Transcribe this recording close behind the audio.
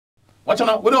Watch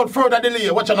out, without further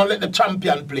delay, watch out, let the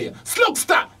champion play.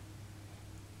 Slugster.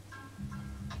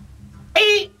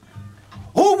 Hey,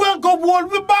 who will go hold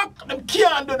me back? Them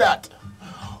can't do that.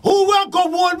 Who will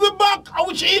go hold me back? I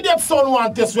wish idiot son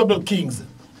want this Rebel Kings.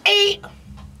 Hey,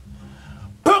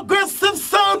 progressive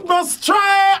sound must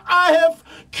try. I have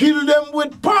killed them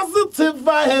with positive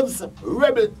vibes.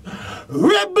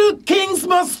 Rebel Kings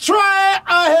must try.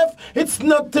 I have, it's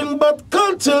nothing but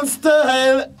cultural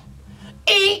style.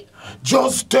 Hey,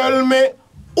 just tell me,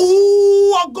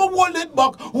 ooh, I go hold it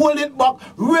back, hold it back.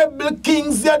 Rebel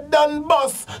Kings, you done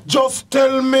boss. Just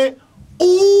tell me,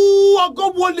 ooh, I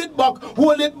go hold it back,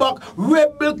 hold it back.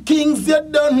 Rebel Kings, you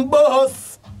done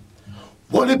boss.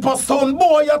 Holy person,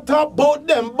 boy, you talk about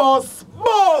them boss,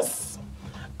 boss.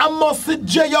 I must see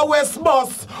J.O.S.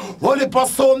 boss. Holy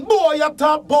person, boy, you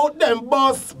talk about them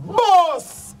boss,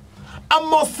 boss. I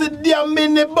must see their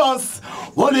mini boss.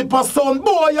 Holy person,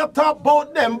 boy, you talk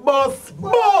about them boss,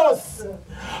 boss.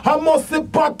 I must see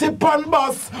party pan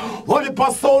boss. Holy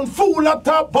person, fool, I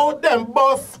talk about them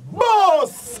boss,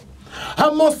 boss. I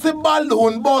must see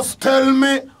balloon boss, tell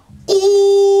me.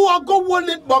 Ooh, I go hold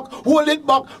it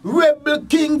back, Rebel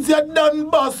Kings, you done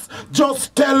boss.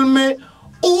 Just tell me.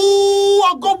 Ooh,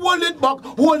 I go hold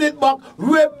it back,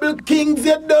 Rebel Kings,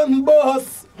 you done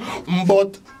boss.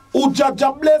 But who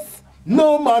Jaja bless?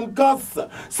 No man cuss.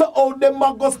 So how them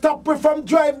a go stop we from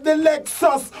drive the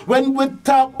Lexus? When we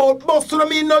talk about bus, I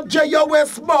mean no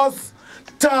J.O.S. bus.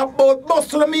 Talk about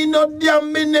bus, I mean no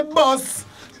damn mini bus.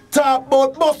 Talk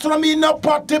about bus, I mean no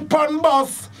party pan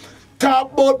bus.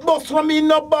 Talk about bus, I mean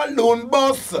no balloon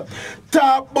bus.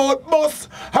 Talk about bus,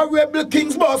 a Rebel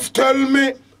Kings bus, tell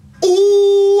me.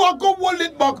 Ooh, I go hold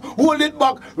it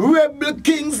back, Rebel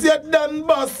Kings, you done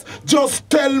bus. Just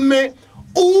tell me.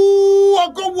 Ooh, I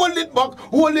go hold it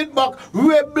back,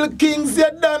 Rebel Kings,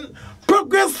 you done.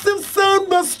 Progressive sound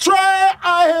must try.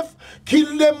 I have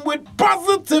killed them with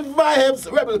positive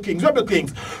vibes. Rebel Kings.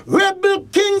 Rebel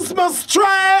Kings must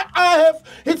try. I have,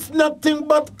 it's nothing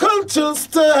but cultural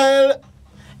style.